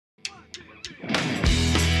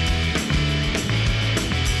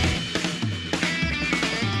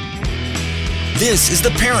This is The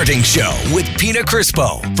Parenting Show with Pina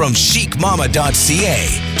Crispo from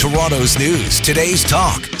chicmama.ca. Toronto's news, today's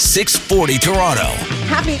talk, 640 Toronto.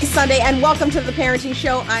 Happy Sunday and welcome to The Parenting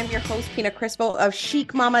Show. I'm your host, Pina Crispo of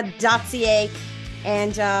chicmama.ca.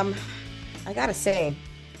 And I gotta say,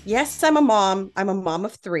 yes, I'm a mom. I'm a mom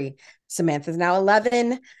of three. Samantha's now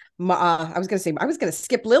 11. I was going to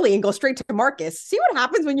skip Lily and go straight to Marcus. See what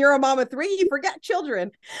happens when you're a mom of three? You forget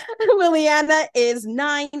children. Liliana is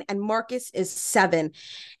 9 and Marcus is 7.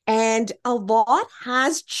 And a lot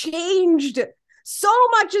has changed. So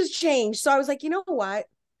much has changed. So I was like, you know what?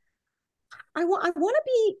 I want to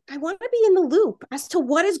be in the loop as to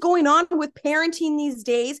what is going on with parenting these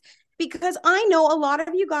days, because I know a lot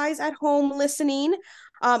of you guys at home listening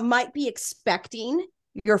might be expecting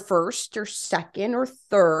your first or second or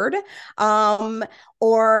third, or,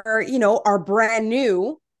 are brand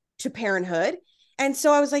new to parenthood. And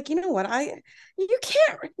so I was like, you know what? You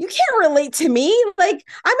can't relate to me. Like,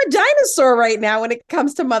 I'm a dinosaur right now when it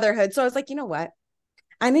comes to motherhood. So I was like, you know what?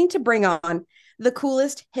 I need to bring on the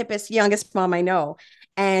coolest, hippest, youngest mom I know.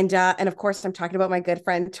 And of course, I'm talking about my good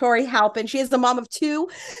friend, Tori Halpin. She is the mom of 2,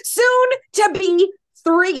 soon to be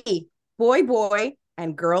 3. Boy,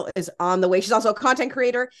 and girl is on the way. She's also a content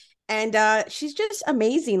creator, and she's just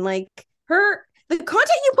amazing. Like the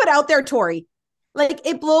content you put out there, Tori, like,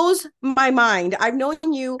 it blows my mind. I've known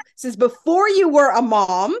you since before you were a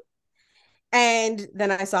mom, and then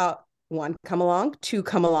I saw 1 come along, 2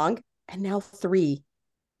 come along, and now 3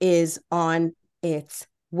 is on its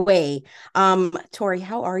way. Tori,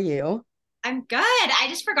 how are you? I'm good. I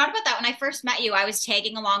just forgot about that. When I first met you, I was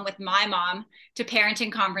tagging along with my mom to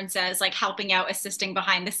parenting conferences, like helping out, assisting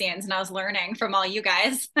behind the scenes, and I was learning from all you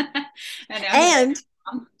guys. And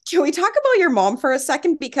can we talk about your mom for a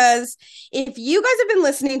second? Because if you guys have been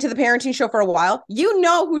listening to The Parenting Show for a while, you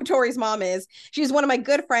know who Tori's mom is. She's one of my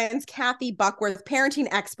good friends, Kathy Buckworth, parenting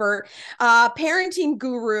expert, parenting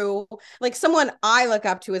guru, like someone I look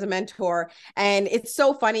up to as a mentor. And it's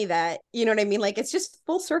so funny that, you know what I mean? Like, it's just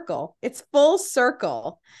full circle. It's full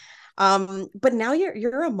circle. But now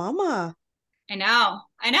you're a mama. I know.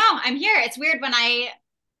 I'm here. It's weird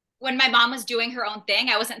when my mom was doing her own thing,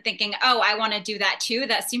 I wasn't thinking, oh, I want to do that too.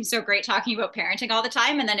 That seems so great, talking about parenting all the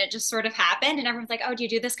time. And then it just sort of happened. And everyone's like, oh, do you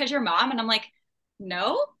do this because you're mom? And I'm like,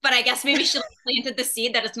 no, but I guess maybe she planted the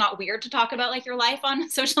seed that it's not weird to talk about like your life on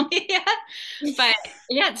social media. But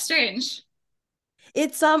yeah, it's strange.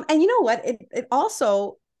 It's, and you know what? It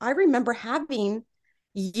also, I remember having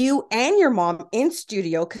you and your mom in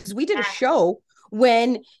studio, because we did a show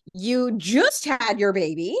when you just had your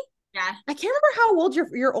baby. Yeah. I can't remember how old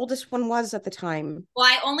your oldest one was at the time. Well,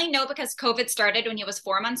 I only know because COVID started when he was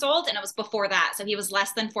 4 months old, and it was before that. So he was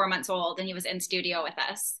less than 4 months old, and he was in studio with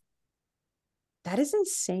us. That is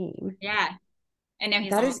insane. Yeah. And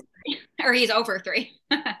now he's 3, or he's over 3.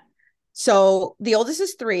 So the oldest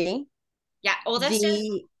is 3. Yeah. Oldest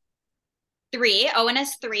is 3. Owen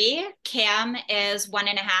is 3. Cam is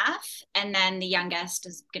 1.5. And then the youngest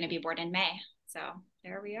is going to be born in May. So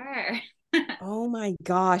there we are. Oh my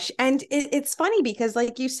gosh. And it's funny because,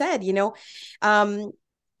 like you said,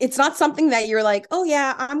 it's not something that you're like, oh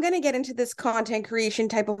yeah, I'm going to get into this content creation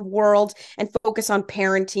type of world and focus on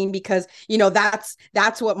parenting because,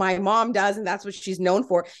 that's what my mom does and that's what she's known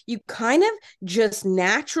for. You kind of just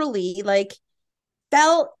naturally like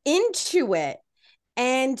fell into it.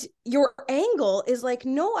 And your angle is like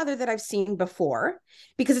no other that I've seen before,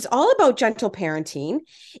 because it's all about gentle parenting.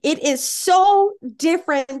 It is so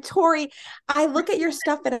different. Tori, I look at your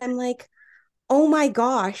stuff and I'm like, oh my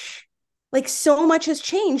gosh, like so much has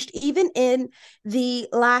changed, even in the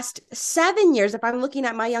last 7 years. If I'm looking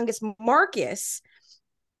at my youngest, Marcus,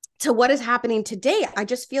 to what is happening today, I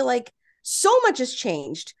just feel like so much has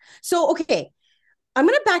changed. So, okay, I'm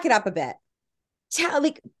going to back it up a bit.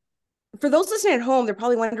 For those listening at home, they're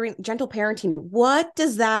probably wondering, gentle parenting, what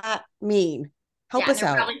does that mean? Help us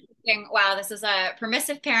out. Probably thinking, wow, this is a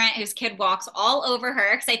permissive parent whose kid walks all over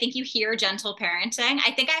her. Because I think you hear gentle parenting.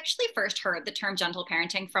 I think I actually first heard the term gentle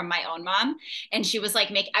parenting from my own mom. And she was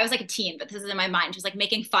like, I was like a teen, but this is in my mind. She was like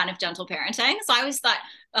making fun of gentle parenting. So I always thought,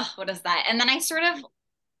 oh, what is that? And then I sort of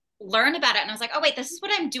learned about it. And I was like, oh, wait, this is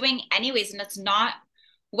what I'm doing anyways. And it's not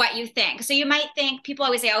what you think. So you might think, people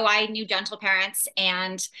always say, oh, I knew gentle parents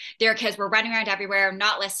and their kids were running around everywhere,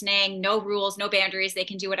 not listening, no rules, no boundaries. They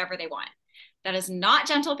can do whatever they want. That is not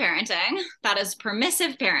gentle parenting. That is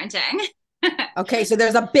permissive parenting. Okay, so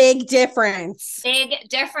there's a big difference. Big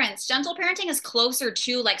difference. Gentle parenting is closer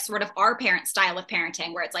to like sort of our parent style of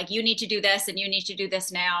parenting, where it's like, you need to do this and you need to do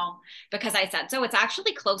this now because I said so. It's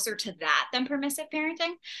actually closer to that than permissive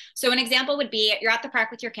parenting. So an example would be you're at the park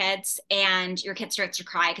with your kids and your kid starts to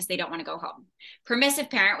cry because they don't want to go home. Permissive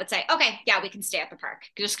parent would say, okay, yeah, we can stay at the park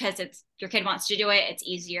just because it's your kid wants to do it. It's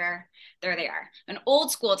easier. There they are. An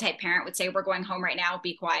old school type parent would say, we're going home right now,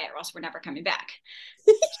 be quiet, or else we're never coming back.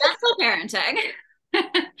 Gentle parenting.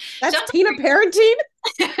 That's Tina parenting.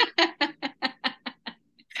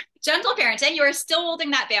 Gentle parenting, you are still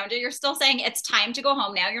holding that boundary. You're still saying it's time to go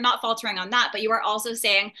home now. You're not faltering on that, but you are also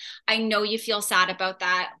saying, I know you feel sad about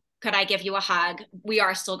that. Could I give you a hug? We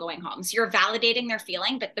are still going home. So you're validating their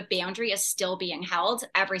feeling, but the boundary is still being held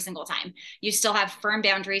every single time. You still have firm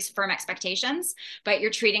boundaries, firm expectations, but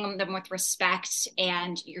you're treating them with respect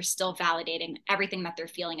and you're still validating everything that they're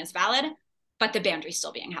feeling is valid, but the boundary's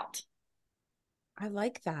still being held. I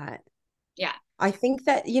like that. Yeah. I think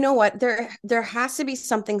that, you know what, there has to be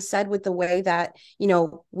something said with the way that, you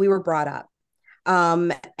know, we were brought up,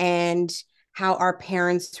 and how our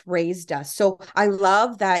parents raised us. So I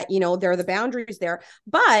love that, you know, there are the boundaries there,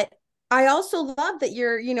 but I also love that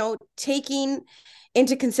you're, you know, taking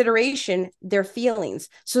into consideration their feelings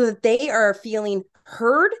so that they are feeling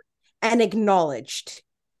heard and acknowledged.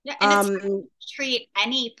 Yeah, and it's hard to treat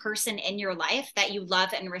any person in your life that you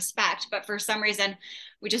love and respect, but for some reason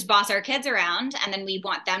we just boss our kids around and then we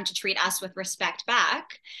want them to treat us with respect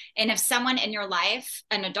back. And if someone in your life,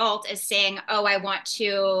 an adult, is saying, "Oh, I want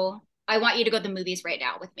you to go to the movies right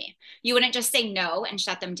now with me," you wouldn't just say no and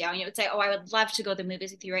shut them down. You would say, "Oh, I would love to go to the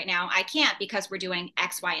movies with you right now. I can't because we're doing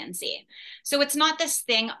X, Y, and Z." So it's not this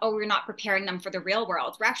thing, oh, we're not preparing them for the real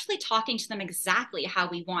world. We're actually talking to them exactly how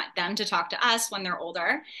we want them to talk to us when they're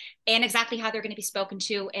older and exactly how they're going to be spoken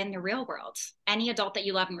to in the real world. Any adult that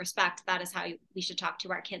you love and respect, that is how we should talk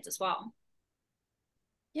to our kids as well.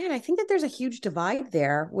 Yeah, and I think that there's a huge divide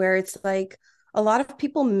there where it's like a lot of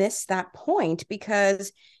people miss that point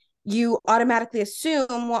because you automatically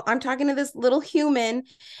assume, well, I'm talking to this little human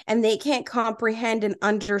and they can't comprehend and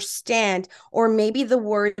understand, or maybe the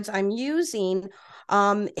words I'm using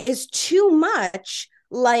is too much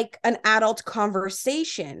like an adult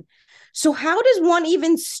conversation. So how does one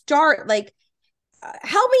even start? Like,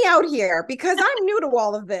 help me out here because I'm new to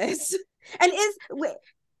all of this. And wait,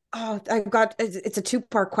 oh, it's a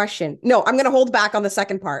two-part question. No, I'm going to hold back on the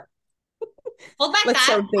second part. Hold back Let's that.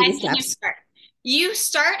 start baby When can you steps. start? You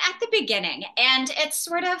start at the beginning, and it's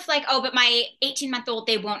sort of like, oh, but my 18-month-old,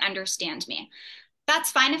 they won't understand me.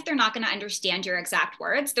 That's fine if they're not going to understand your exact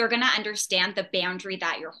words. They're going to understand the boundary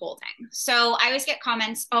that you're holding. So I always get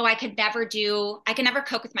comments, oh, I can never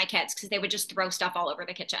cook with my kids because they would just throw stuff all over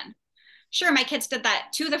the kitchen. Sure, my kids did that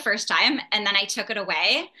too the first time, and then I took it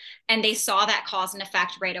away, and they saw that cause and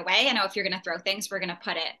effect right away. I know if you're going to throw things, we're going to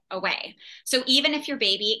put it away. So even if your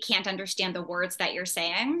baby can't understand the words that you're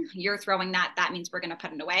saying, you're throwing that means we're going to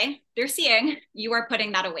put it away. They're seeing you are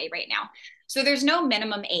putting that away right now. So there's no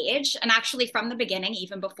minimum age. And actually, from the beginning,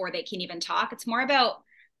 even before they can even talk, it's more about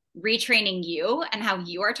retraining you and how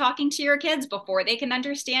you are talking to your kids before they can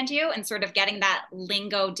understand you and sort of getting that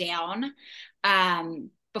lingo down.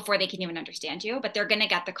 Before they can even understand you, but they're going to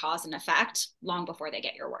get the cause and effect long before they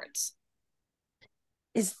get your words.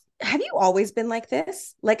 Have you always been like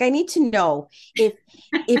this? Like, I need to know if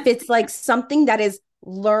it's like something that is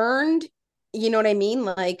learned, you know what I mean?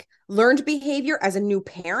 Like learned behavior as a new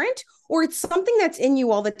parent, or it's something that's in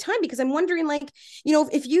you all the time, because I'm wondering, like, you know,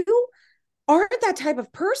 if you aren't that type of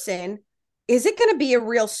person, is it going to be a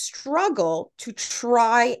real struggle to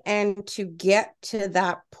try and to get to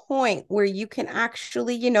that point where you can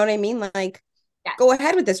actually, you know what I mean? Like, yeah. Go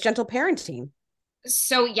ahead with this gentle parenting.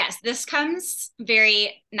 So yes, this comes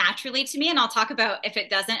very naturally to me, and I'll talk about if it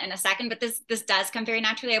doesn't in a second, but this does come very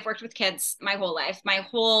naturally. I've worked with kids my whole life,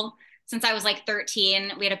 since I was like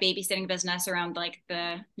 13. We had a babysitting business around like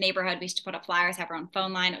the neighborhood. We used to put up flyers, have our own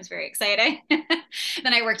phone line. It was very exciting.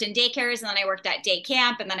 Then I worked in daycares, and then I worked at day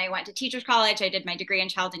camp, and then I went to teachers college. I did my degree in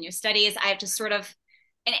child and youth studies. I have to sort of,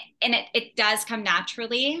 and it does come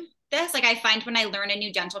naturally. This, like, I find when I learn a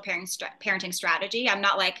new gentle parenting strategy, I'm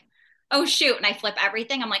not like, oh shoot, and I flip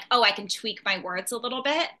everything. I'm like, oh, I can tweak my words a little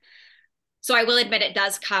bit. So I will admit it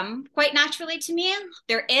does come quite naturally to me.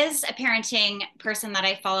 There is a parenting person that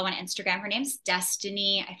I follow on Instagram. Her name's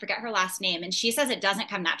Destiny. I forget her last name. And she says it doesn't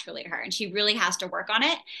come naturally to her and she really has to work on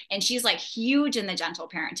it. And she's like huge in the gentle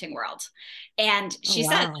parenting world. And she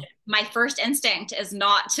said, my first instinct is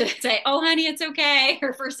not to say, oh, honey, it's okay.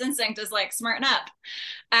 Her first instinct is like, smarten up.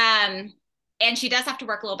 And she does have to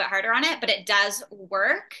work a little bit harder on it, but it does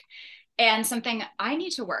work. And something I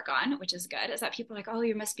need to work on, which is good, is that people are like, oh,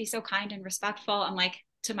 you must be so kind and respectful. I'm like,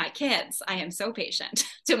 to my kids, I am so patient.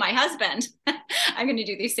 To my husband, I'm going to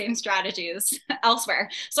do these same strategies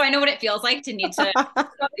elsewhere. So I know what it feels like to need to go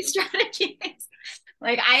these strategies.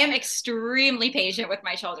 Like I am extremely patient with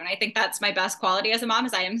my children. I think that's my best quality as a mom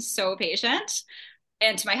is I am so patient.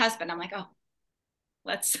 And to my husband, I'm like, oh,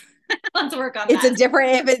 let's let's work on It's that.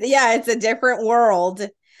 it's a different world.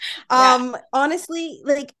 Yeah. Honestly,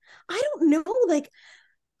 like I don't know, like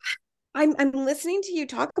I'm listening to you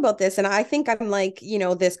talk about this, and I think I'm like,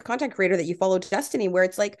 this content creator that you follow, Destiny, where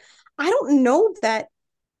it's like, I don't know that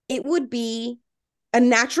it would be a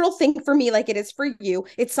natural thing for me like it is for you.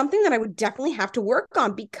 It's something that I would definitely have to work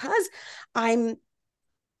on because I'm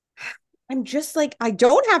I'm just like, I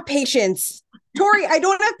don't have patience. Tori, I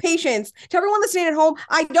don't have patience. To everyone listening at home,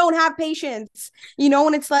 I don't have patience.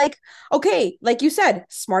 And it's like, okay, like you said,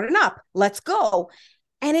 smarten up. Let's go.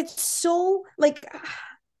 And it's so like,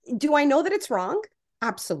 do I know that it's wrong?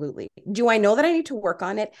 Absolutely. Do I know that I need to work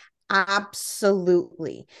on it?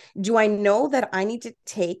 Absolutely. Do I know that I need to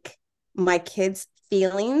take my kids'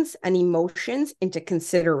 feelings and emotions into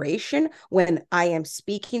consideration when I am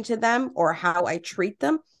speaking to them or how I treat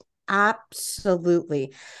them?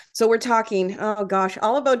 Absolutely. So we're talking, oh gosh,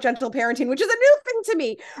 all about gentle parenting, which is a new thing to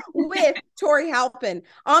me, with Tori Halpin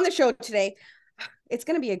on the show today. It's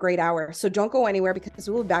going to be a great hour. So don't go anywhere because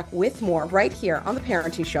we'll be back with more right here on The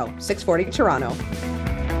Parenting Show, 640 Toronto.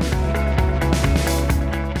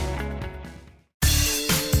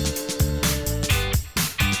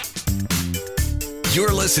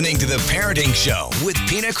 You're listening to The Parenting Show with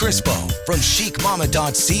Pina Crispo from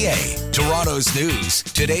chicmama.ca. Toronto's news.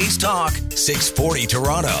 Today's talk, 640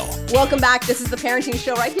 Toronto. Welcome back. This is The Parenting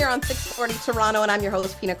Show right here on 640 Toronto, and I'm your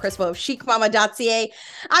host, Pina Crispo of chicmama.ca.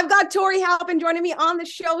 I've got Tori Halpin joining me on the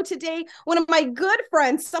show today, one of my good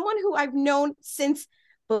friends, someone who I've known since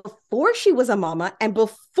before she was a mama and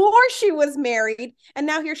before she was married, and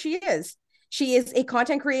now here she is. She is a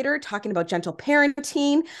content creator talking about gentle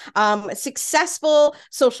parenting, successful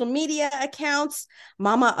social media accounts,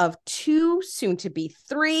 mama of 2, soon to be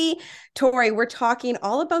 3. Tori, we're talking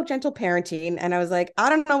all about gentle parenting. And I was like, I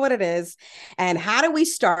don't know what it is. And how do we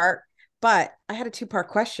start? But I had a 2-part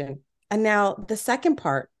question. And now the second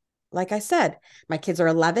part, like I said, my kids are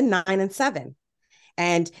 11, 9, and 7.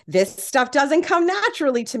 And this stuff doesn't come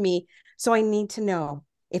naturally to me. So I need to know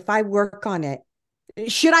if I work on it,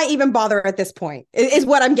 should I even bother at this point is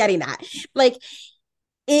what I'm getting at. Like,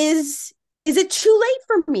 is it too late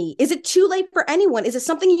for me? Is it too late for anyone? Is it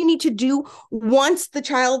something you need to do once the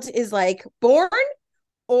child is like born,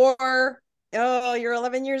 or, oh, you're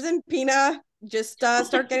 11 years in, Pina, just start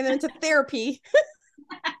getting them into therapy?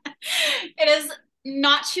 It is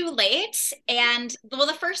not too late. And well,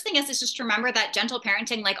 the first thing is just remember that gentle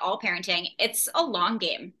parenting, like all parenting, it's a long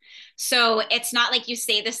game. So it's not like you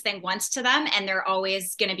say this thing once to them and they're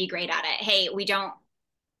always going to be great at it. Hey, we don't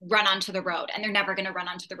run onto the road, and they're never going to run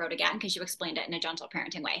onto the road again because you explained it in a gentle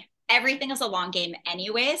parenting way. Everything is a long game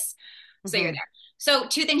anyways. So you're there. So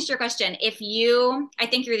 2 things to your question. I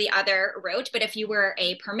think you're the other route, but if you were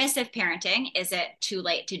a permissive parenting, is it too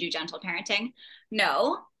late to do gentle parenting?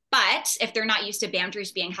 No. But if they're not used to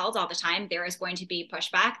boundaries being held all the time, there is going to be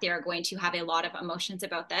pushback. They are going to have a lot of emotions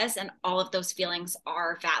about this, and all of those feelings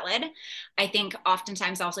are valid. I think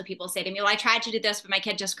oftentimes also people say to me, well, I tried to do this, but my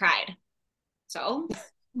kid just cried. So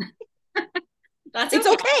it's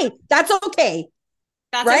okay. That's okay.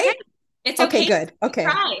 That's right? Okay. It's okay. Okay, good. Okay.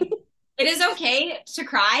 Cry. It is okay to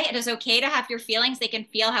cry. It is okay to have your feelings. They can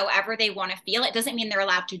feel however they want to feel. It doesn't mean they're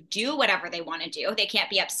allowed to do whatever they want to do. They can't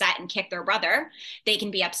be upset and kick their brother. They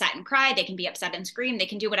can be upset and cry. They can be upset and scream. They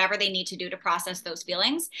can do whatever they need to do to process those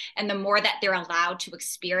feelings. And the more that they're allowed to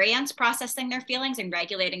experience processing their feelings and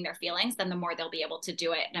regulating their feelings, then the more they'll be able to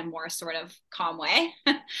do it in a more sort of calm way.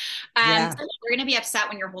 So we're going to be upset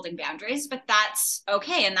when you're holding boundaries, but that's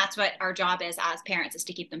okay. And that's what our job is as parents, is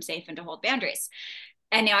to keep them safe and to hold boundaries.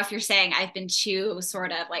 And now if you're saying I've been too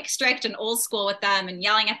sort of like strict and old school with them and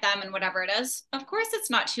yelling at them and whatever it is, of course it's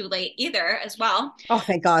not too late either as well. Oh,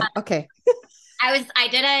 thank God. Okay. I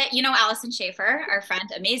did Allison Schaefer, our friend,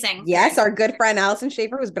 amazing. Yes, our good friend, Allison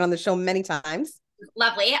Schaefer, who's been on the show many times.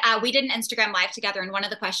 Lovely. We did an Instagram live together, and one of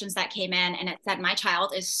the questions that came in, and it said, my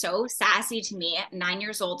child is so sassy to me, 9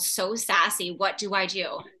 years old, so sassy. What do I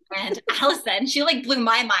do? And Allison, she like blew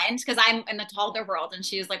my mind because I'm in the toddler world and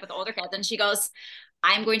she's like with older kids, and she goes,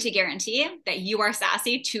 I'm going to guarantee that you are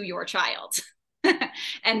sassy to your child.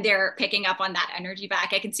 And they're picking up on that energy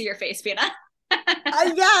back. I can see your face, Pina.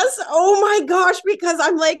 Yes. Oh my gosh. Because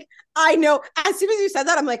I'm like, I know as soon as you said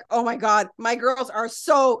that, I'm like, oh my God, my girls are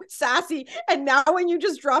so sassy. And now when you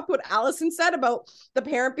just dropped what Allison said about the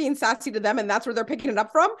parent being sassy to them, and that's where they're picking it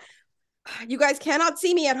up from, you guys cannot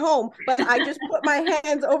see me at home, but I just put my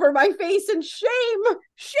hands over my face in shame.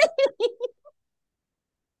 Shame.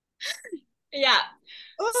 Yeah.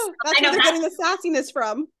 Oh, that's where they're getting the sassiness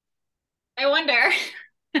from. I wonder.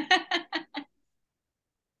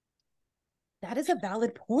 That is a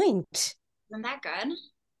valid point. Isn't that good?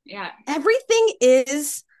 Yeah. Everything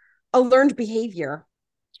is a learned behavior.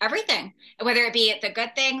 Everything, whether it be the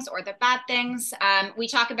good things or the bad things. We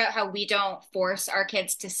talk about how we don't force our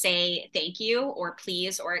kids to say thank you or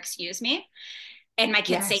please or excuse me. And my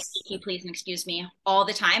kids say thank you, please, and excuse me all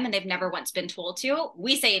the time, and they've never once been told to.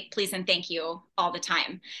 We say please and thank you all the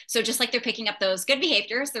time. So just like they're picking up those good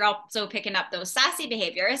behaviors, they're also picking up those sassy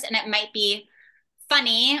behaviors, and it might be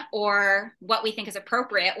funny or what we think is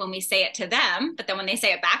appropriate when we say it to them. But then when they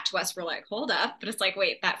say it back to us, we're like, hold up. But it's like,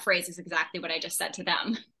 wait, that phrase is exactly what I just said to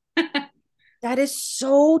them. That is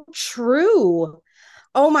so true.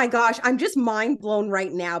 Oh my gosh. I'm just mind blown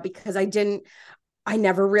right now because I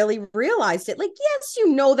never really realized it. Like, yes,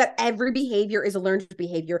 you know that every behavior is a learned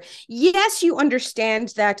behavior. Yes, you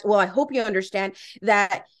understand that. Well, I hope you understand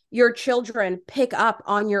that your children pick up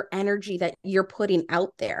on your energy that you're putting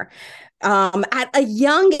out there. At a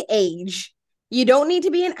young age, you don't need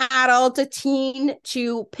to be an adult, a teen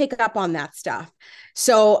to pick up on that stuff.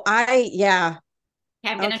 So yeah.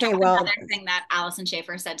 Okay, I'm going to talk about another thing that Allison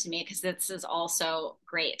Schaefer said to me because this is also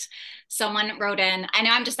great. Someone wrote in, I know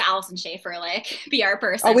I'm just the Allison Schaefer, like PR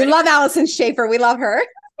person. Oh, we love Allison Schaefer. We love her.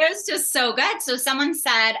 It was just so good. So someone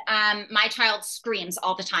said, my child screams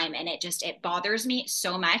all the time and it bothers me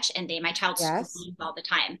so much. And my child screams all the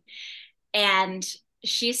time. And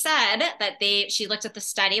she said that she looked at the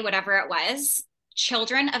study, whatever it was,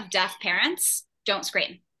 children of deaf parents don't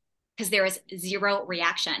scream because there is zero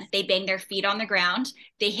reaction. They bang their feet on the ground.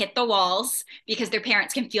 They hit the walls because their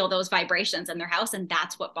parents can feel those vibrations in their house. And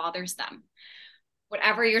that's what bothers them.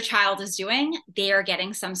 Whatever your child is doing, they are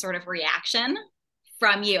getting some sort of reaction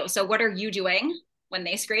from you. So what are you doing when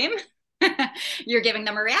they scream? You're giving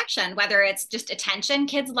them a reaction, whether it's just attention.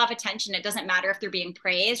 Kids love attention. It doesn't matter if they're being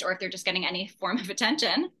praised or if they're just getting any form of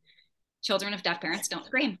attention. Children of deaf parents don't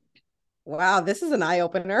scream. Wow, this is an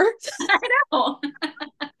eye-opener. I know.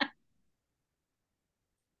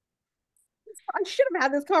 I should have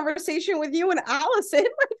had this conversation with you and Allison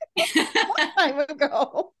like a long time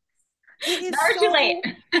ago. It is never too late.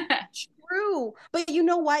 True. But you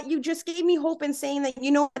know what? You just gave me hope in saying that,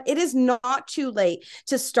 you know, it is not too late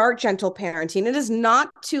to start gentle parenting. It is not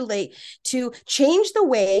too late to change the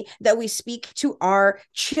way that we speak to our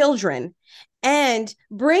children and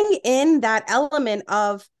bring in that element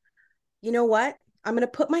of, you know what? I'm going to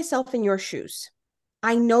put myself in your shoes.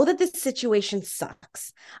 I know that this situation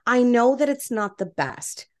sucks. I know that it's not the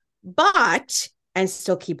best, but, and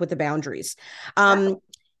still keep with the boundaries.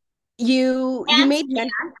 You made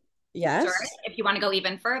yes. Sorry, if you want to go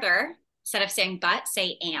even further, instead of saying but,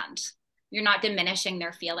 say and. You're not diminishing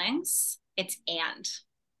their feelings. It's and.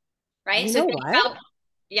 Right? You so know think what? about,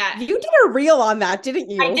 yeah. You did a reel on that, didn't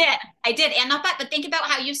you? I did. And not but think about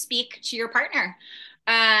how you speak to your partner.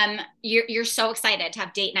 You're so excited to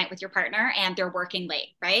have date night with your partner and they're working late,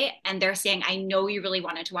 right? And they're saying, I know you really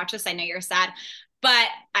wanted to watch this. I know you're sad, but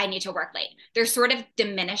I need to work late. They're sort of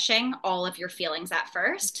diminishing all of your feelings at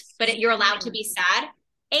first, but you're allowed to be sad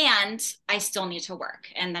and I still need to work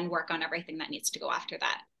and then work on everything that needs to go after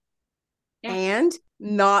that. Yeah. And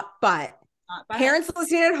not but. Parents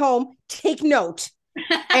listening at home, take note.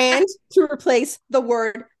 And to replace the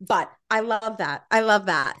word but. I love that. I love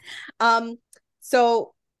that.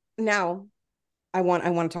 So now I want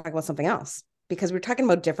to talk about something else because we're talking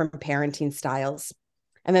about different parenting styles.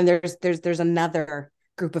 And then there's another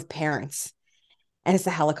group of parents and it's the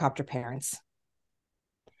helicopter parents.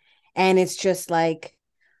 And it's just like,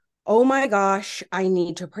 oh my gosh, I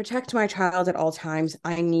need to protect my child at all times.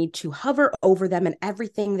 I need to hover over them in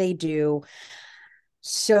everything they do.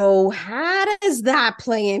 So how does that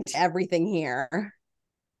play into everything here?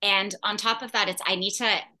 And on top of that, I need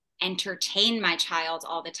to entertain my child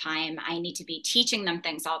all the time. I need to be teaching them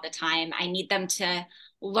things all the time. I need them to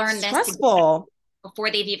learn this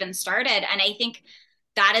before they've even started. And I think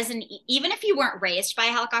that is even if you weren't raised by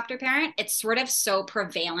a helicopter parent, it's sort of so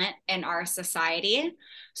prevalent in our society.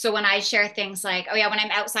 So when I share things like, oh yeah, when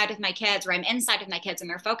I'm outside with my kids or I'm inside with my kids and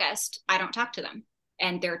they're focused, I don't talk to them.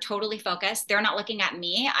 And they're totally focused. They're not looking at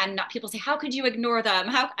me. People say, how could you ignore them?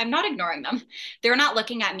 I'm not ignoring them. They're not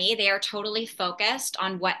looking at me. They are totally focused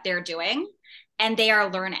on what they're doing. and they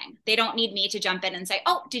are learning. They don't need me to jump in and say,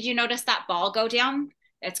 oh, did you notice that ball go down?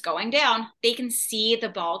 It's going down. They can see the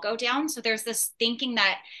ball go down. So there's this thinking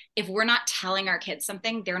that if we're not telling our kids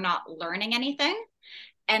something, they're not learning anything.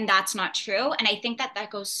 And that's not true. And I think that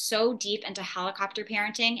that goes so deep into helicopter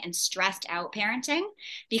parenting and stressed out parenting,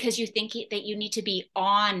 because you think that you need to be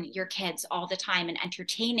on your kids all the time and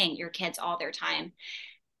entertaining your kids all their time.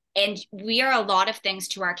 And we are a lot of things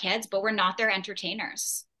to our kids, but we're not their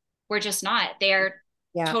entertainers. We're just not. They're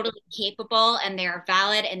totally capable and they're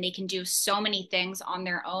valid and they can do so many things on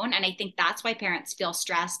their own. And I think that's why parents feel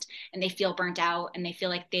stressed and they feel burnt out and they feel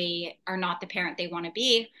like they are not the parent they want to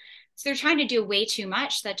be. So they're trying to do way too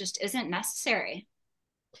much that just isn't necessary.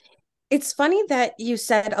 It's funny that you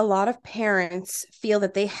said a lot of parents feel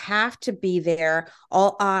that they have to be there,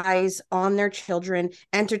 all eyes on their children,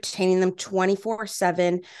 entertaining them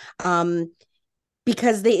 24/7,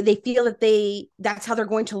 because they feel that that's how they're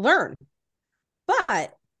going to learn.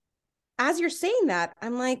 But as you're saying that,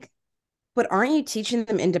 I'm like, but aren't you teaching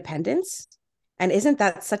them independence? And isn't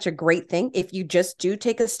that such a great thing if you just do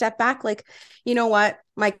take a step back? Like, you know what?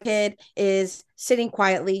 My kid is sitting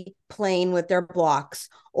quietly playing with their blocks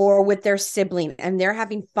or with their sibling and they're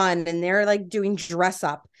having fun and they're like doing dress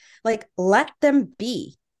up. Like, let them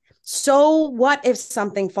be. So what if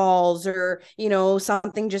something falls or,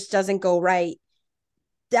 something just doesn't go right?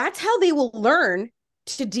 That's how they will learn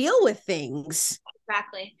to deal with things.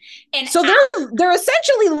 Exactly. And so they're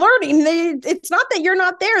essentially learning. It's not that you're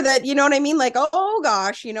not there, that, you know what I mean? Like, oh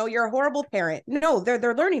gosh, you're a horrible parent. No,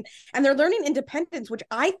 they're learning, and they're learning independence, which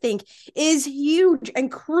I think is huge and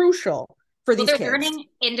crucial for these kids. They're learning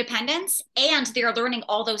independence and they're learning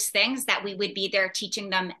all those things that we would be there teaching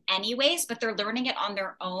them anyways, but they're learning it on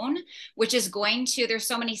their own, which is there's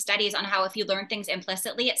so many studies on how if you learn things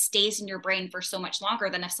implicitly, it stays in your brain for so much longer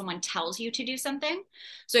than if someone tells you to do something.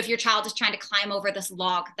 So if your child is trying to climb over this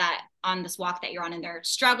log on this walk that you're on and they're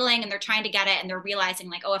struggling and they're trying to get it and they're realizing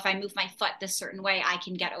like, oh, if I move my foot this certain way, I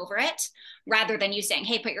can get over it, rather than you saying,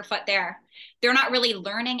 hey, put your foot there. They're not really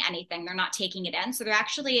learning anything. They're not taking it in. So they're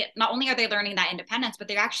actually, not only are they learning that independence, but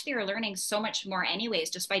they actually are learning so much more anyways,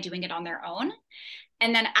 just by doing it on their own.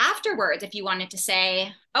 And then afterwards, if you wanted to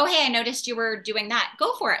say, oh, hey, I noticed you were doing that,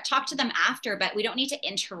 go for it. Talk to them after, but we don't need to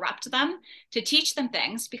interrupt them to teach them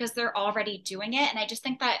things because they're already doing it. And I just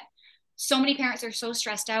think that so many parents are so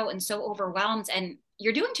stressed out and so overwhelmed, and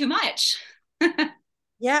you're doing too much.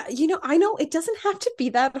 Yeah, I know it doesn't have to be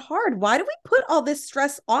that hard. Why do we put all this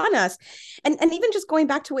stress on us? And even just going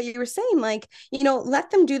back to what you were saying, like,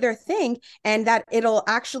 let them do their thing and that it'll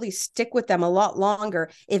actually stick with them a lot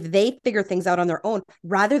longer if they figure things out on their own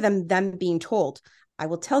rather than them being told. I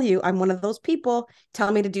will tell you, I'm one of those people.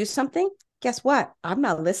 Tell me to do something. Guess what? I'm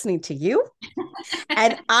not listening to you.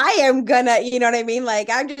 And I am gonna, you know what I mean? Like,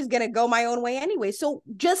 I'm just gonna go my own way anyway. So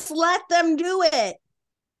just let them do it.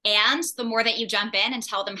 And the more that you jump in and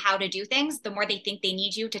tell them how to do things, the more they think they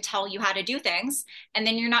need you to tell you how to do things. And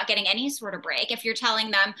then you're not getting any sort of break. If you're telling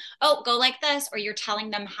them, oh, go like this, or you're telling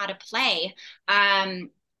them how to play,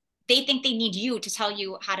 they think they need you to tell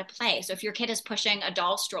you how to play. So if your kid is pushing a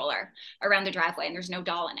doll stroller around the driveway and there's no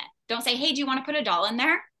doll in it, don't say, hey, do you want to put a doll in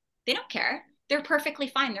there? They don't care. They're perfectly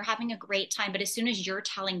fine. They're having a great time. But as soon as you're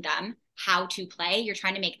telling them how to play, you're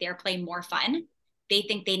trying to make their play more fun. They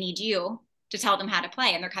think they need you to tell them how to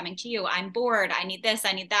play, and they're coming to you. I'm bored. I need this.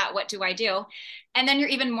 I need that. What do I do? And then you're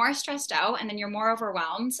even more stressed out, and then you're more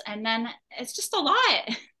overwhelmed. And then it's just a lot.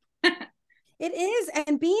 It is.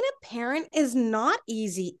 And being a parent is not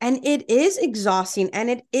easy, and it is exhausting, and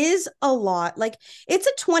it is a lot. Like, it's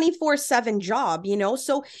a 24/7 job,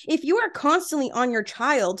 So if you are constantly on your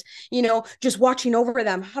child, just watching over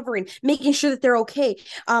them, hovering, making sure that they're okay,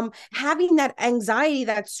 having that anxiety,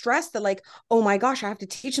 that stress that like, oh my gosh, I have to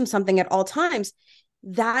teach them something at all times.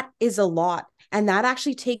 That is a lot. And that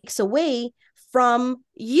actually takes away from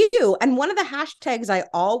you. And one of the hashtags I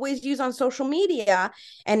always use on social media,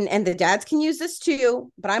 and the dads can use this too,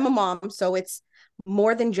 but I'm a mom, so it's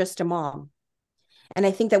more than just a mom. And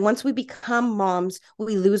I think that once we become moms,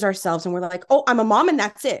 we lose ourselves and we're like, oh, I'm a mom and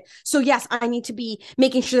that's it. So yes, I need to be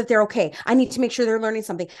making sure that they're okay. I need to make sure they're learning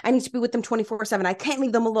something. I need to be with them 24/7. I can't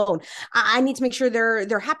leave them alone. I need to make sure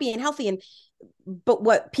they're happy and healthy. But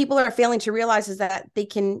what people are failing to realize is that they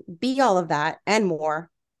can be all of that and more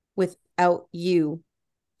without you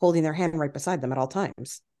holding their hand right beside them at all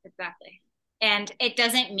times. Exactly. And it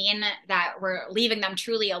doesn't mean that we're leaving them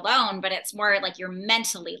truly alone, but it's more like you're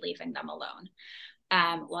mentally leaving them alone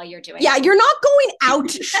while you're doing it. You're not going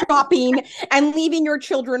out shopping and leaving your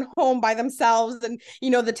children home by themselves and,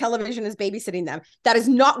 the television is babysitting them. That is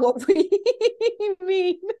not what we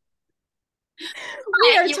mean. We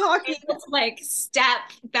But are you were talking. able to like step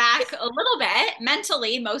back a little bit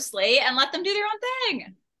mentally, mostly, and let them do their own thing.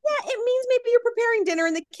 Yeah, it means maybe you're preparing dinner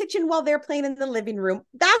in the kitchen while they're playing in the living room.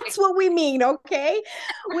 That's what we mean, okay?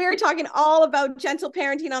 We're talking all about gentle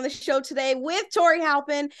parenting on the show today with Tori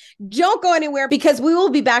Halpin. Don't go anywhere because we will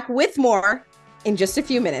be back with more in just a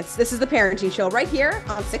few minutes. This is the Parenting Show right here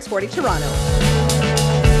on 640 Toronto.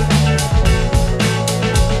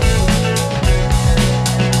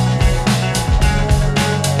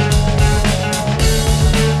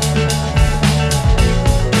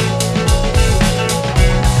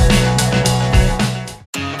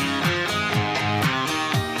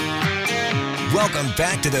 Welcome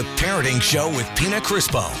back to the Parenting Show with Pina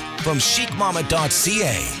Crispo from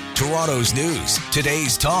chicmama.ca. Toronto's news,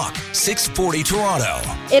 today's talk, 640 Toronto.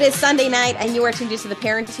 It is Sunday night and you are tuned into the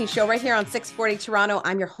Parenting Show right here on 640 Toronto.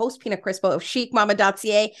 I'm your host, Pina Crispo of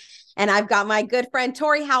chicmama.ca. And I've got my good friend,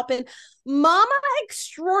 Tori Halpin, mama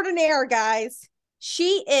extraordinaire, guys.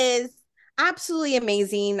 She is absolutely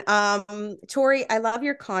amazing. Tori, I love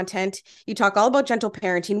your content. You talk all about gentle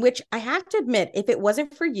parenting, which I have to admit, if it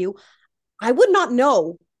wasn't for you, I would not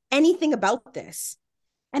know anything about this.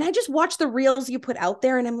 And I just watch the reels you put out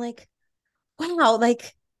there and I'm like, wow,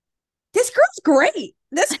 like this girl's great.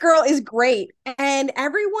 This girl is great. And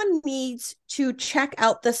everyone needs to check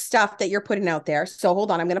out the stuff that you're putting out there. So hold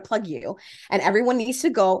on, I'm going to plug you. And everyone needs to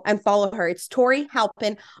go and follow her. It's Tori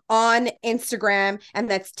Halpin on Instagram. And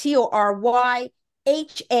that's ToryHalpin.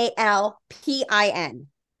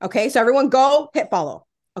 Okay, so everyone go hit follow.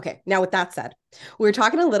 Okay, now with that said, we were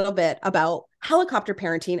talking a little bit about helicopter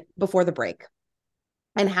parenting before the break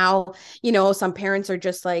and how, some parents are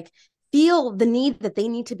just like, feel the need that they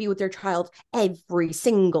need to be with their child every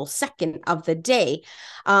single second of the day.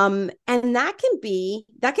 And that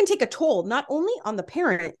can take a toll, not only on the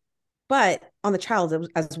parent, but on the child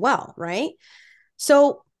as well, right?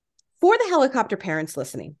 So for the helicopter parents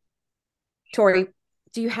listening, Tori,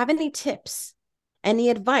 do you have any tips?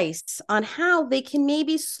 Any advice on how they can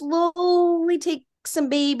maybe slowly take some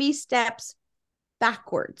baby steps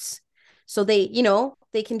backwards so they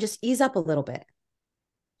can just ease up a little bit?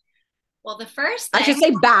 Well, the first thing, I should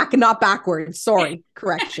say back, not backwards. Sorry,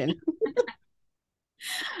 correction.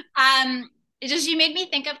 you made me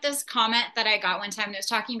think of this comment that I got one time that was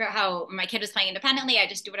talking about how my kid was playing independently. I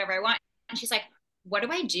just do whatever I want. And she's like, what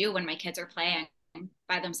do I do when my kids are playing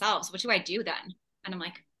by themselves? What do I do then? And I'm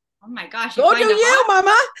like, oh my gosh. Go do you,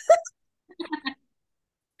 mama.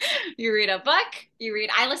 You read a book,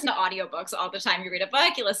 I listen to audiobooks all the time. You read a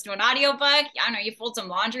book, you listen to an audiobook. I don't know, you fold some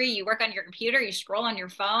laundry, you work on your computer, you scroll on your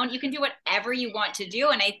phone. You can do whatever you want to do.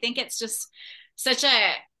 And I think it's just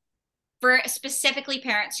for specifically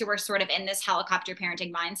parents who are sort of in this helicopter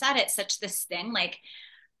parenting mindset, it's such this thing like,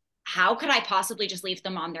 how could I possibly just leave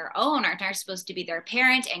them on their own? Aren't I supposed to be their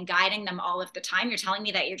parent and guiding them all of the time? You're telling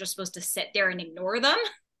me that you're just supposed to sit there and ignore them?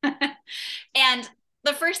 And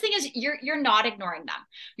the first thing is you're not ignoring them.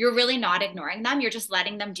 You're really not ignoring them. You're just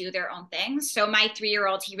letting them do their own things. So my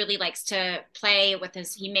 3-year-old, he really likes to play with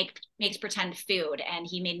makes pretend food. And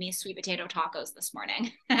he made me sweet potato tacos this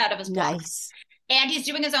morning out of his box. Nice. And he's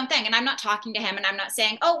doing his own thing. And I'm not talking to him and I'm not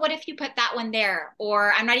saying, oh, what if you put that one there?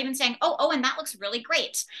 Or I'm not even saying, oh, and that looks really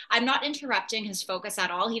great. I'm not interrupting his focus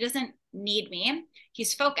at all. He doesn't need me.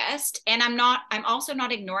 He's focused. And I'm also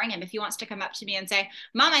not ignoring him. If he wants to come up to me and say,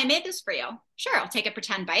 Mom, I made this for you. Sure, I'll take a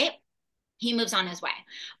pretend bite. He moves on his way.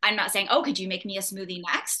 I'm not saying, oh, could you make me a smoothie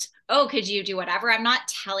next? Oh, could you do whatever? I'm not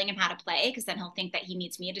telling him how to play because then he'll think that he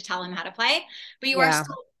needs me to tell him how to play. But you are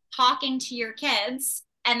still talking to your kids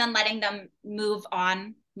and then letting them move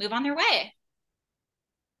on their way.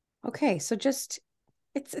 Okay, so just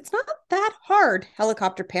it's not that hard,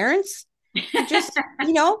 helicopter parents. Just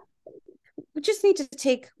we just need to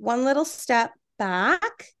take one little step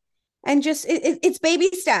back and just it's baby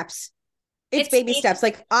steps. It's baby steps.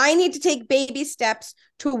 Like I need to take baby steps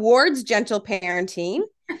towards gentle parenting.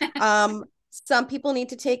 Some people need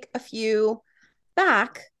to take a few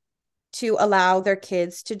back to allow their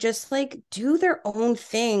kids to just like do their own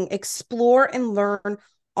thing, explore and learn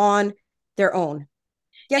on their own.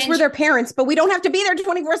 Yes, we're their parents, but we don't have to be there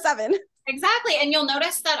 24/7. Exactly. And you'll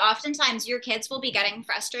notice that oftentimes your kids will be getting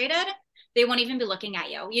frustrated. They won't even be looking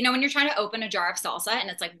at you. When you're trying to open a jar of salsa and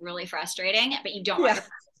it's like really frustrating, but you don't want to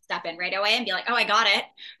step in right away and be like, oh, I got it.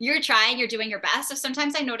 You're trying, you're doing your best. So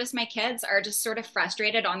sometimes I notice my kids are just sort of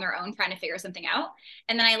frustrated on their own, trying to figure something out.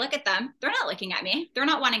 And then I look at them, they're not looking at me. They're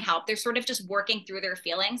not wanting help. They're sort of just working through their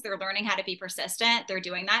feelings. They're learning how to be persistent. They're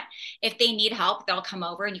doing that. If they need help, they'll come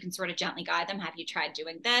over and you can sort of gently guide them. Have you tried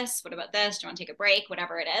doing this? What about this? Do you want to take a break?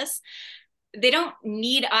 Whatever it is. they don't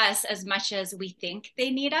need us as much as we think they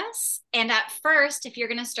need us. And at first, if you're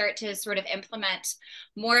going to start to sort of implement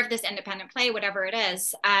more of this independent play, whatever it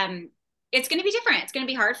is, it's going to be different. It's going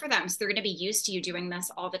to be hard for them. So they're going to be used to you doing this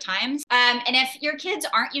all the time. And if your kids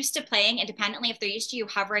aren't used to playing independently, if they're used to you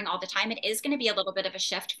hovering all the time, it is going to be a little bit of a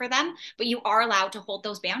shift for them, but you are allowed to hold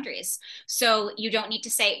those boundaries. So you don't need to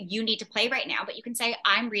say, you need to play right now, but you can say,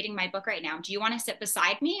 I'm reading my book right now. Do you want to sit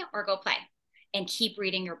beside me or go play? And keep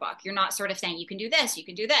reading your book. You're not sort of saying you can do this, you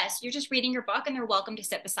can do this. You're just reading your book, and they're welcome to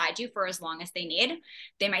sit beside you for as long as they need.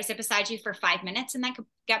 They might sit beside you for 5 minutes and then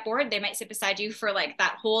get bored. They might sit beside you for like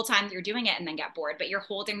that whole time that you're doing it and then get bored, but you're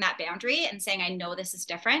holding that boundary and saying, I know this is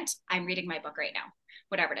different. I'm reading my book right now.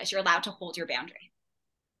 Whatever it is, you're allowed to hold your boundary.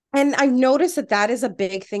 And I've noticed that that is a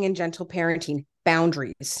big thing in gentle parenting,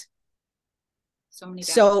 boundaries. So many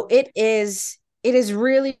boundaries. So it is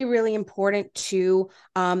really, really important to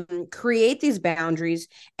create these boundaries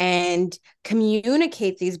and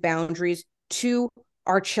communicate these boundaries to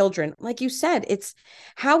our children. Like you said, it's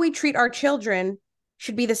how we treat our children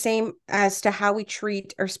should be the same as to how we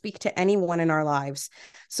treat or speak to anyone in our lives.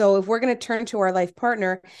 So if we're going to turn to our life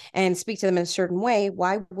partner and speak to them in a certain way,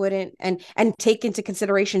 why wouldn't, and take into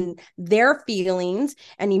consideration their feelings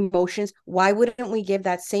and emotions, why wouldn't we give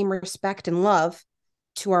that same respect and love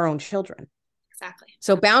to our own children? Exactly.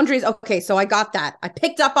 So boundaries. Okay. So I got that. I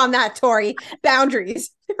picked up on that, Tori. Boundaries.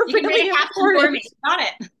 You really can make it happen for me. Got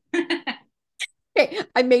it. Okay.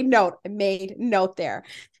 I made note there.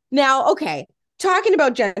 Now, okay. Talking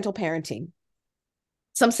about gentle parenting,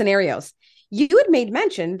 some scenarios. You had made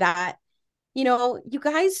mention that, you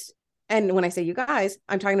guys, and when I say you guys,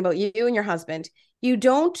 I'm talking about you and your husband, you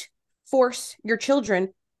don't force your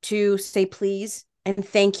children to say please and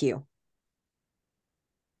thank you.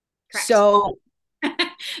 Correct. So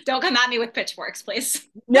don't come at me with pitchforks, please.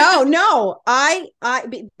 No.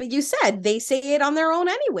 But you said they say it on their own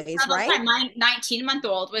anyways, right? My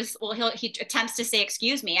 19-month-old he attempts to say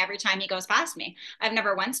excuse me every time he goes past me. I've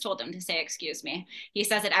never once told him to say excuse me. He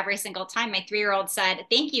says it every single time. My 3-year-old said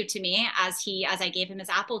thank you to me as I gave him his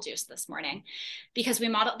apple juice this morning, because we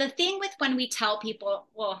model the thing with when we tell people.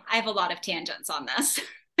 Well, I have a lot of tangents on this.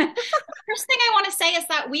 The first thing I want to say is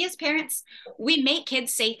that we as parents, we make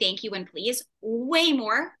kids say thank you and please way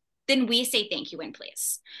more than we say thank you and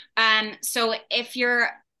please. So if your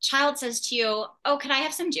child says to you, oh, could I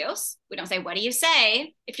have some juice? We don't say, what do you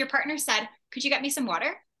say? If your partner said, could you get me some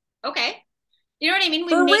water? Okay. You know what I mean?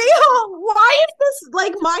 For real? Why is this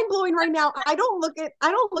like mind blowing right now? I don't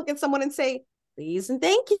look at someone and say, please and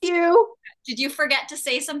thank you. Did you forget to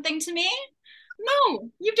say something to me? No,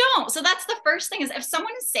 you don't. So that's the first thing, is if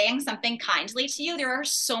someone is saying something kindly to you, there are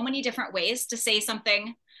so many different ways to say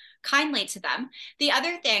something kindly to them. The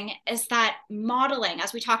other thing is that modeling,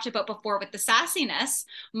 as we talked about before with the sassiness,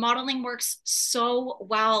 modeling works so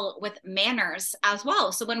well with manners as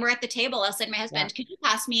well. So when we're at the table, I'll say to my husband, could you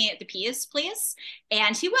pass me the peas, please?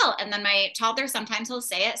 And he will. And then my toddler, sometimes he'll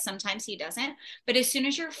say it, sometimes he doesn't. But as soon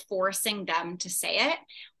as you're forcing them to say it,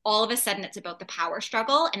 all of a sudden it's about the power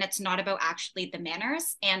struggle, and it's not about actually the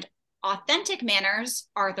manners. And authentic manners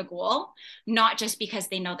are the goal, not just because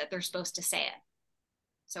they know that they're supposed to say it.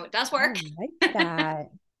 So it does work. I like that.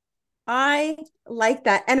 I like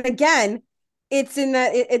that. And again, it's in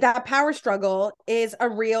that power struggle is a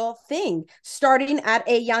real thing starting at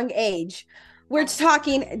a young age. We're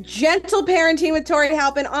talking gentle parenting with Tori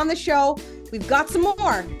Halpin on the show. We've got some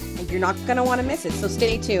more, and you're not going to want to miss it. So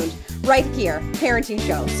stay tuned right here. Parenting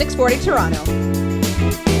Show, 640 Toronto.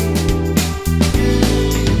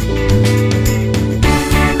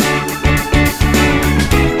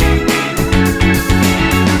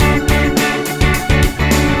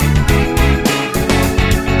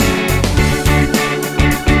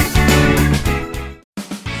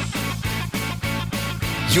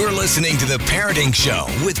 You're listening to The Parenting Show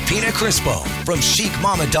with Pina Crispo from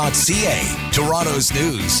chicmama.ca. Toronto's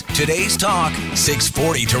news. Today's talk,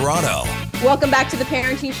 640 Toronto. Welcome back to The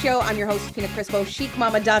Parenting Show. I'm your host, Pina Crispo,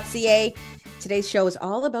 chicmama.ca. Today's show is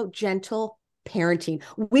all about gentle parenting,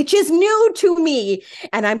 which is new to me.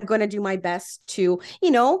 And I'm going to do my best to,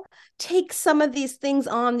 take some of these things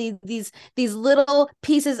on, these little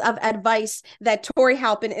pieces of advice that Tori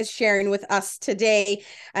Halpin is sharing with us today.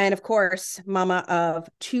 And of course, mama of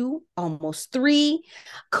 2, almost 3,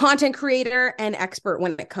 content creator and expert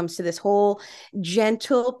when it comes to this whole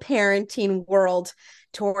gentle parenting world.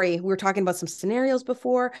 Tori, we were talking about some scenarios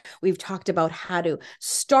before. We've talked about how to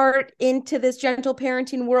start into this gentle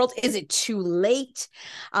parenting world. Is it too late?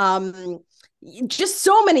 Just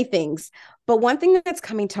so many things. But one thing that's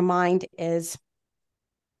coming to mind is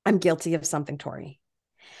I'm guilty of something, Tori.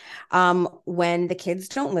 When the kids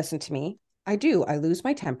don't listen to me, I do. I lose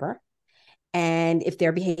my temper. And if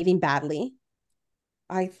they're behaving badly,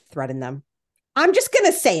 I threaten them. I'm just going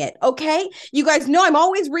to say it. Okay. You guys know I'm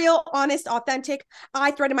always real, honest, authentic.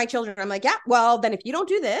 I threaten my children. I'm like, yeah, well, then if you don't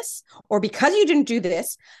do this, or because you didn't do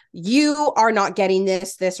this, you are not getting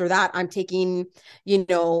this, or that. I'm taking,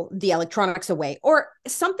 the electronics away, or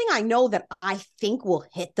something I know that I think will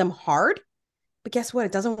hit them hard. But guess what?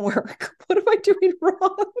 It doesn't work. What am I doing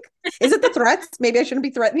wrong? Is it the threats? Maybe I shouldn't be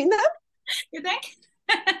threatening them. You think?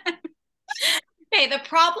 Okay, the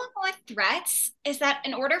problem with threats is that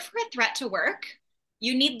in order for a threat to work,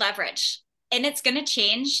 you need leverage. And it's going to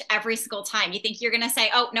change every single time. You think you're going to say,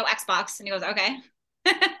 oh, no Xbox. And he goes, okay.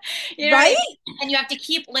 Right? And you have to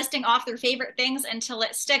keep listing off their favorite things until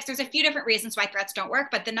it sticks. There's a few different reasons why threats don't work,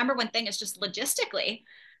 but the number one thing is just logistically,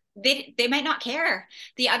 they might not care.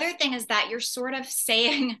 The other thing is that you're sort of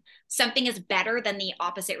saying something is better than the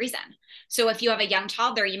opposite reason. So if you have a young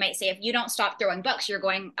toddler, you might say, if you don't stop throwing books, you're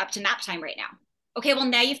going up to nap time right now. Okay, well,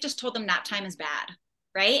 now you've just told them nap time is bad,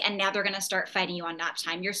 right? And now they're going to start fighting you on nap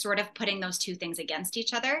time. You're sort of putting those two things against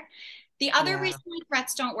each other. The other reason why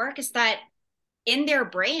threats don't work is that in their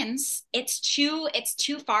brains, it's too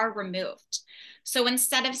far removed. So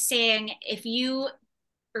instead of saying, if you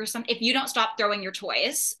don't stop throwing your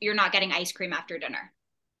toys, you're not getting ice cream after dinner.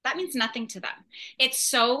 That means nothing to them. It's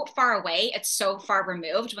so far away. It's so far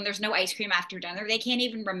removed. When there's no ice cream after dinner, they can't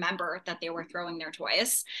even remember that they were throwing their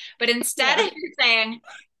toys. But instead of saying,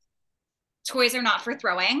 toys are not for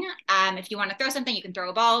throwing. If you want to throw something, you can throw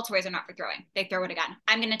a ball. Toys are not for throwing. They throw it again.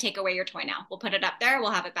 I'm going to take away your toy now. We'll put it up there. We'll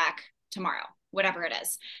have it back tomorrow, whatever it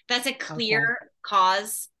is. That's a clear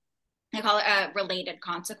cause. I call it a related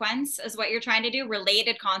consequence is what you're trying to do.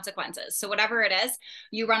 Related consequences. So whatever it is,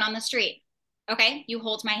 you run on the street. Okay, you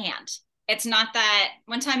hold my hand. It's not that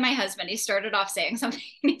one time my husband, he started off saying something.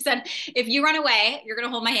 He said, if you run away, you're going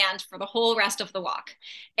to hold my hand for the whole rest of the walk.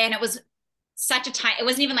 And it was such a time. It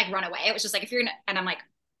wasn't even like run away. It was just like, if you're going to, and I'm like,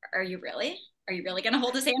 are you really going to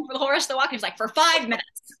hold his hand for the whole rest of the walk? And he's like, for 5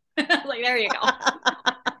 minutes. Like, there you go.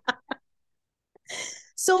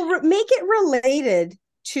 So make it related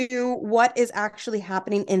to what is actually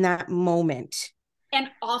happening in that moment. And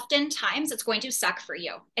oftentimes it's going to suck for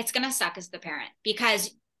you. It's going to suck as the parent because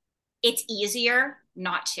it's easier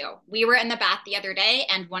not to. We were in the bath the other day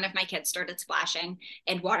and one of my kids started splashing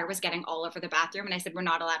and water was getting all over the bathroom. And I said, we're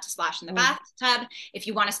not allowed to splash in the bathtub. If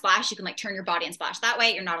you want to splash, you can like turn your body and splash that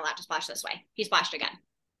way. You're not allowed to splash this way. He splashed again.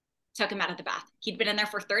 Took him out of the bath. He'd been in there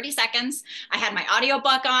for 30 seconds. I had my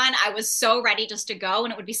audiobook on. I was so ready just to go.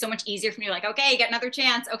 And it would be so much easier for me. Like, okay, you get another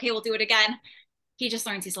chance. Okay, we'll do it again. He just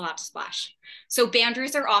learns he's allowed to splash. So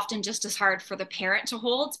boundaries are often just as hard for the parent to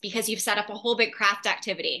hold because you've set up a whole big craft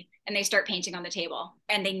activity and they start painting on the table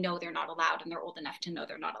and they know they're not allowed and they're old enough to know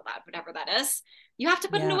they're not allowed, whatever that is. You have to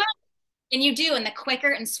put it away. And you do. And the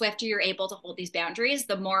quicker and swifter you're able to hold these boundaries,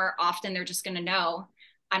 the more often they're just going to know,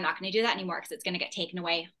 I'm not going to do that anymore because it's going to get taken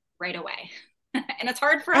away right away. And it's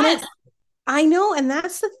hard for us. I know. And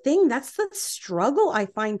that's the thing. That's the struggle I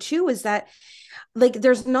find too, is that like,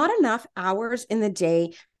 there's not enough hours in the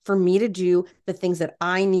day for me to do the things that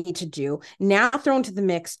I need to do. Now throw into the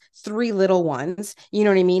mix 3 little ones, you know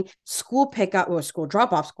what I mean? School pickup, or school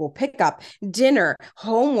drop off, school pickup, dinner,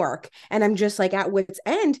 homework. And I'm just like at wit's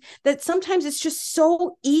end that sometimes it's just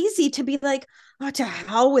so easy to be like, oh, to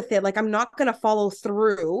hell with it. Like, I'm not going to follow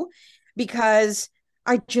through because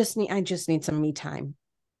I just need some me time.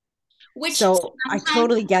 So I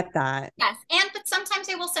totally get that. Yes. But sometimes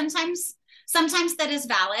that is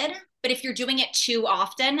valid, but if you're doing it too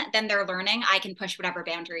often, then they're learning, I can push whatever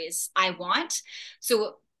boundaries I want.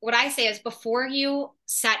 So what I say is before you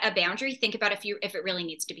set a boundary, think about if it really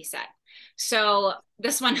needs to be set. So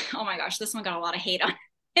this one, oh my gosh, this one got a lot of hate on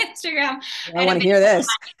Instagram. I want to hear this.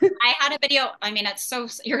 I had a video. I mean, it's so,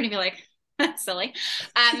 you're going to be like, that's silly.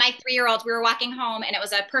 My 3-year-old, we were walking home and it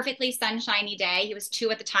was a perfectly sunshiny day. He was 2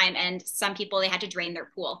 at the time. And some people, they had to drain their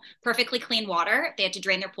pool. Perfectly clean water. They had to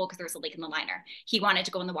drain their pool because there was a leak in the liner. He wanted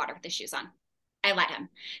to go in the water with his shoes on. I let him.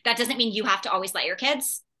 That doesn't mean you have to always let your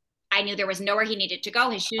kids. I knew there was nowhere he needed to go.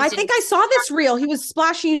 His shoes. I think I saw this reel. He was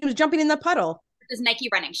splashing. He was jumping in the puddle. With his Nike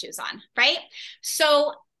running shoes on, right?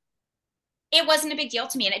 So it wasn't a big deal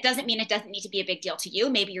to me. And it doesn't mean it doesn't need to be a big deal to you.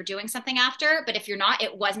 Maybe you're doing something after, but if you're not,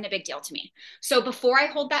 it wasn't a big deal to me. So before I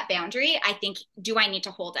hold that boundary, I think, do I need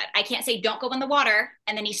to hold it? I can't say, don't go in the water.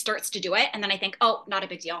 And then he starts to do it. And then I think, oh, not a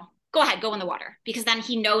big deal. Go ahead, go in the water. Because then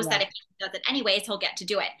he knows that if he does it anyways, he'll get to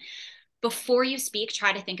do it. Before you speak,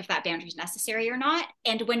 try to think if that boundary is necessary or not.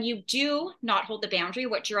 And when you do not hold the boundary,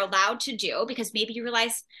 what you're allowed to do, because maybe you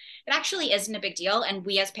realize it actually isn't a big deal. And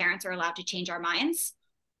we as parents are allowed to change our minds.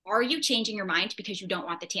 Are you changing your mind because you don't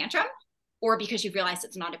want the tantrum? or because you've realized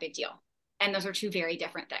it's not a big deal. And those are two very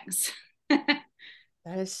different things.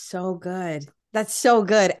 That is so good. That's so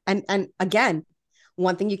good. And again,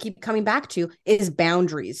 one thing you keep coming back to is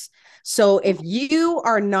boundaries. So if you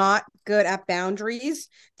are not good at boundaries,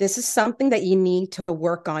 this is something that you need to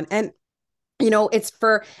work on. And it's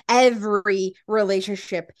for every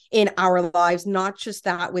relationship in our lives, not just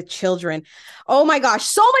that with children. Oh my gosh,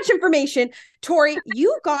 so much information. Tori,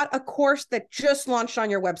 you got a course that just launched on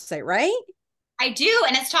your website, right? I do.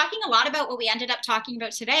 And it's talking a lot about what we ended up talking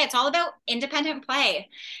about today. It's all about independent play.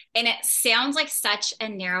 And it sounds like such a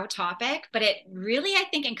narrow topic, but it really, I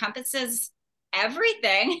think, encompasses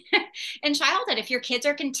everything in childhood. If your kids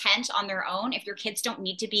are content on their own, if your kids don't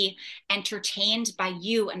need to be entertained by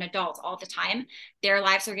you, an adult, all the time, their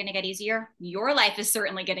lives are going to get easier. Your life is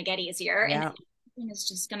certainly going to get easier. Yeah. And it's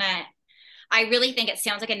just going to, I really think it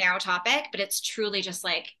sounds like a narrow topic, but it's truly just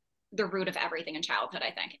like the root of everything in childhood, I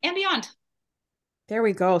think, and beyond. There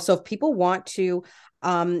we go. So if people want to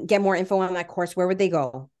get more info on that course, where would they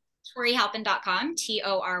go? ToriHalpin.com,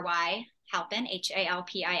 TORY Halpin,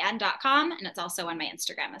 HALPIN.com. And it's also on my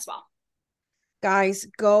Instagram as well. Guys,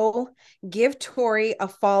 go give Tori a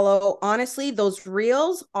follow. Honestly, those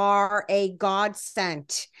reels are a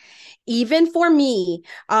godsend. Even for me,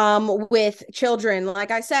 with children,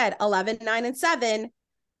 like I said, 11, 9, and 7,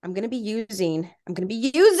 I'm going to be using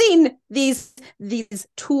these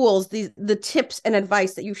tools, the tips and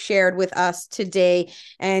advice that you shared with us today.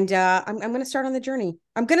 And I'm going to start on the journey.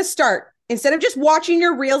 I'm going to start. Instead of just watching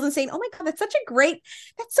your reels and saying, oh my God, that's so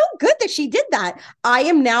good that she did that. I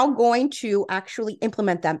am now going to actually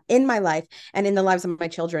implement them in my life and in the lives of my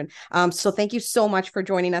children. So thank you so much for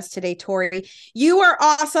joining us today, Tori. You are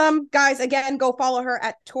awesome. Guys, again, go follow her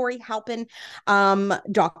at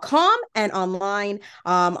ToriHalpin.com and online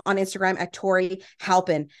on Instagram at Tori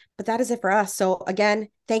Halpin. But that is it for us. So again,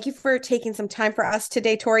 thank you for taking some time for us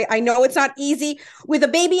today, Tori. I know it's not easy with a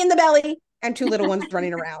baby in the belly and two little ones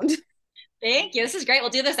running around. Thank you. This is great. We'll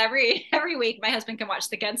do this every week. My husband can watch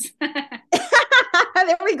the kids.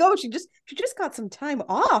 There we go. She just got some time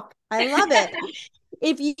off. I love it.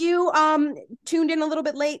 If you tuned in a little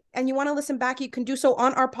bit late and you want to listen back, you can do so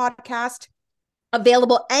on our podcast,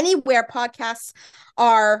 available anywhere podcasts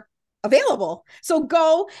are available. So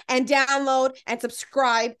go and download and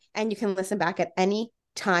subscribe, and you can listen back at any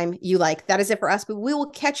time you like. That is it for us, but we will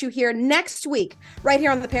catch you here next week, right here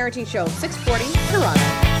on The Parenting Show, 640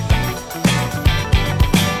 Toronto.